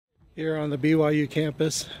Here on the BYU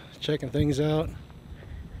campus, checking things out.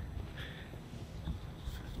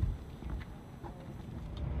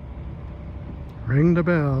 Ring the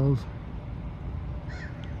bells.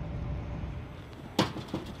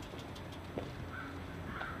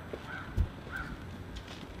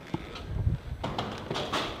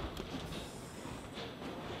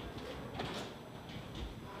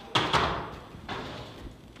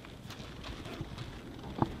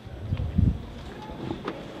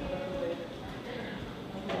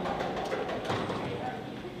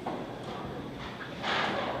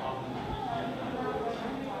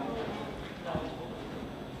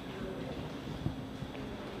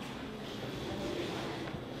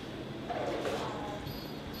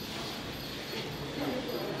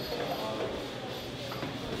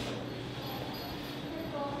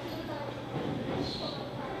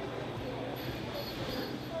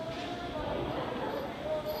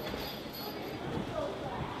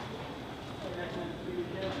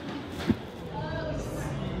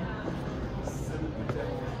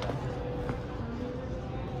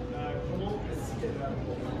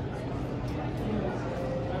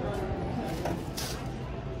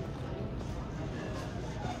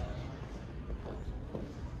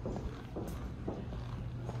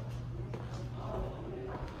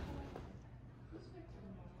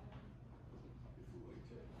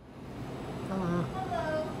 Hello.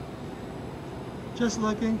 Just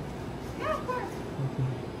looking. Yeah, of course. Okay.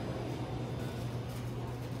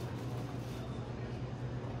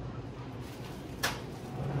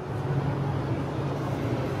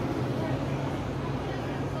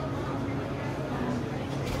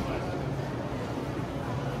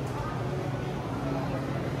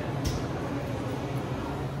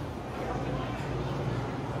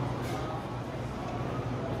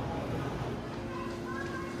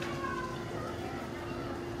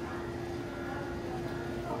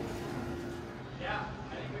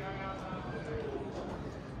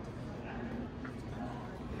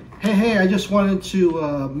 Hey, I just wanted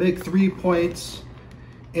to make 3 points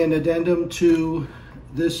in addendum to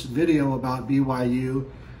this video about BYU.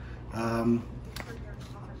 I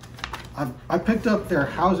picked up their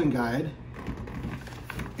housing guide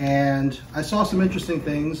and I saw some interesting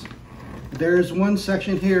things. There's one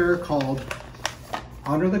section here called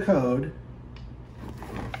Honor the Code,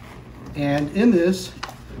 and in this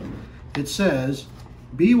it says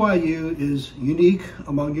BYU is unique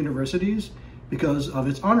among universities because of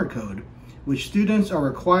its honor code, which students are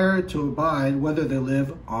required to abide whether they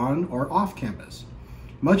live on or off campus.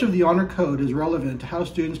 Much of the honor code is relevant to how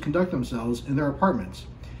students conduct themselves in their apartments.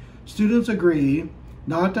 Students agree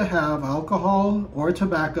not to have alcohol or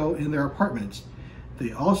tobacco in their apartments.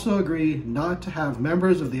 They also agree not to have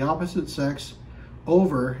members of the opposite sex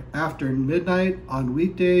over after midnight on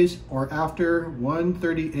weekdays or after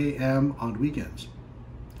 1:30 a.m. on weekends.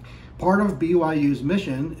 Part of BYU's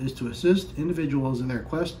mission is to assist individuals in their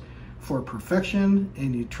quest for perfection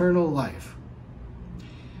and eternal life.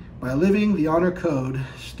 By living the honor code,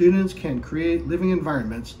 students can create living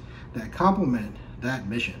environments that complement that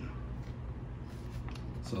mission.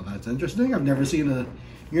 So that's interesting. I've never seen a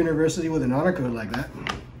university with an honor code like that.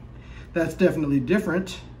 That's definitely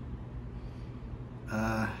different.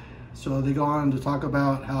 So they go on to talk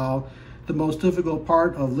about how the most difficult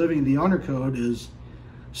part of living the honor code is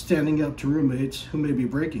standing up to roommates who may be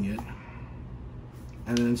breaking it.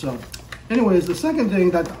 And then so, anyways, the second thing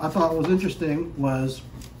that I thought was interesting was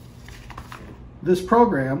this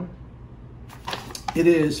program. It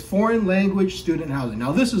is foreign language student housing.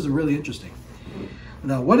 Now this is really interesting.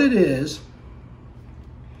 Now what it is,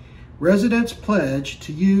 residents pledge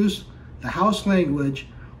to use the house language.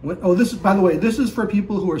 This is, by the way, this is for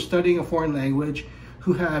people who are studying a foreign language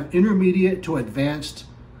who have intermediate to advanced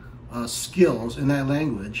skills in that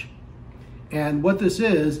language. And what this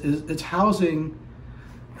is it's housing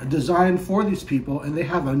designed for these people, and they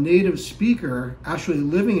have a native speaker actually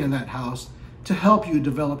living in that house to help you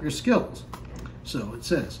develop your skills. So it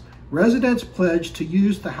says, residents pledge to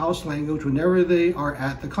use the house language whenever they are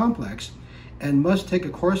at the complex and must take a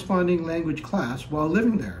corresponding language class while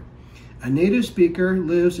living there. A native speaker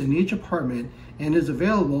lives in each apartment and is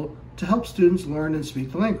available to help students learn and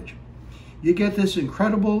speak the language. You get this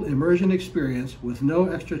incredible immersion experience with no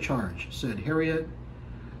extra charge, said Harriet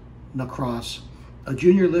Nacross, a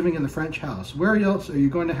junior living in the French house. Where else are you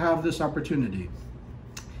going to have this opportunity?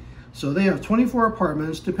 So they have 24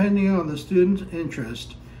 apartments depending on the student's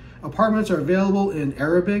interest. Apartments are available in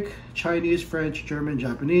Arabic, Chinese, French, German,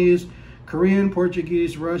 Japanese, Korean,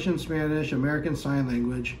 Portuguese, Russian, Spanish, American Sign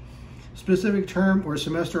Language. Specific term or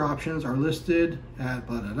semester options are listed at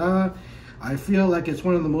blah, blah, blah. I feel like it's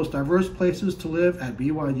one of the most diverse places to live at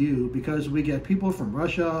BYU because we get people from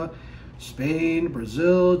Russia, Spain,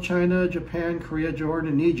 Brazil, China, Japan, Korea, Jordan,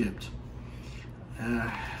 and Egypt.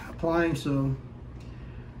 Applying, so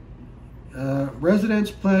residents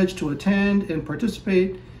pledge to attend and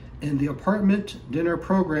participate in the apartment dinner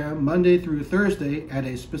program Monday through Thursday at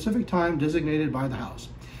a specific time designated by the house.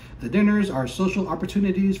 The dinners are social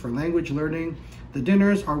opportunities for language learning. The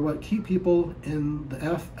dinners are what keep people in the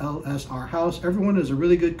FLSR house. Everyone is a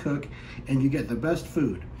really good cook and you get the best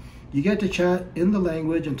food. You get to chat in the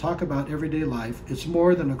language and talk about everyday life. It's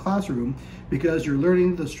more than a classroom because you're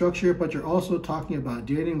learning the structure, but you're also talking about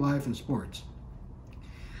dating life and sports.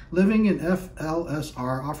 Living in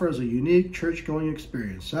FLSR offers a unique church-going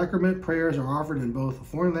experience. Sacrament prayers are offered in both a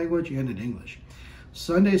foreign language and in English.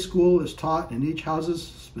 Sunday school is taught in each house's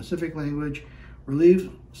specific language. Relief,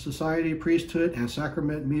 society, priesthood, and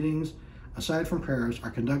sacrament meetings, aside from prayers, are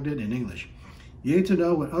conducted in English. You get to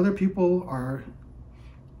know what other people are.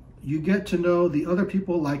 You get to know the other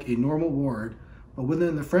people like a normal ward, but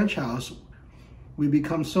within the French house, we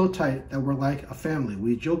become so tight that we're like a family.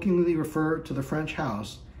 We jokingly refer to the French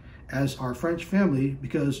house as our French family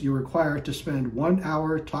because you're required to spend 1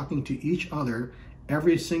 hour talking to each other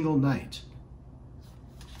every single night.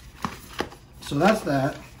 So that's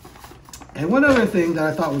that. And one other thing that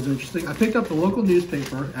I thought was interesting, I picked up the local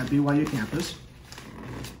newspaper at BYU campus,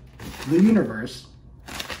 The Universe,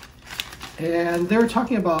 and they were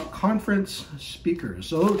talking about conference speakers.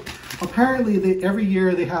 So apparently every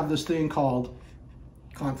year they have this thing called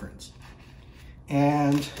conference.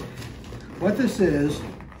 And what this is,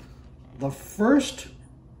 the first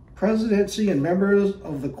presidency and members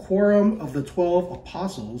of the Quorum of the 12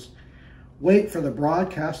 Apostles wait for the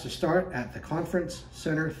broadcast to start at the Conference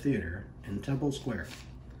Center Theater in Temple Square.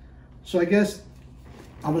 So I guess,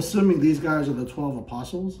 I'm assuming these guys are the 12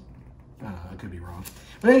 Apostles. I could be wrong.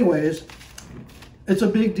 But anyways, it's a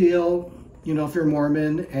big deal, you know, if you're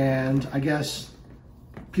Mormon, and I guess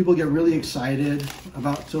people get really excited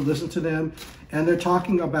to listen to them. And they're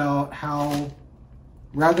talking about how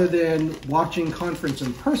rather than watching conference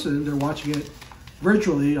in person, they're watching it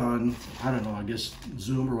virtually on, I don't know, I guess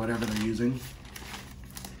Zoom or whatever they're using.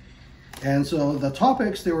 And so the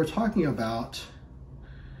topics they were talking about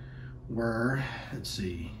were, let's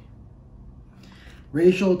see,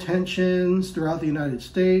 racial tensions throughout the United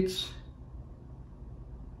States.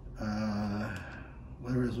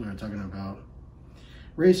 What else we were talking about?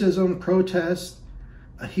 Racism, protests,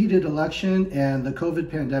 a heated election, and the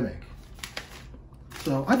COVID pandemic.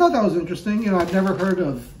 So I thought that was interesting. You know, I've never heard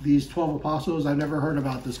of these 12 apostles. I've never heard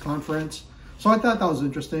about this conference. So I thought that was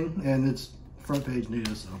interesting, and it's front page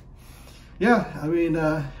news. So yeah, I mean,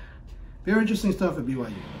 very interesting stuff at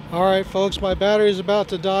BYU. All right, folks, my battery is about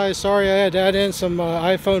to die. Sorry I had to add in some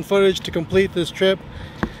iPhone footage to complete this trip.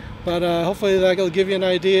 But hopefully that'll give you an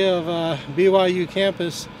idea of BYU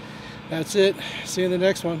campus. That's it. See you in the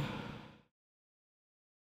next one.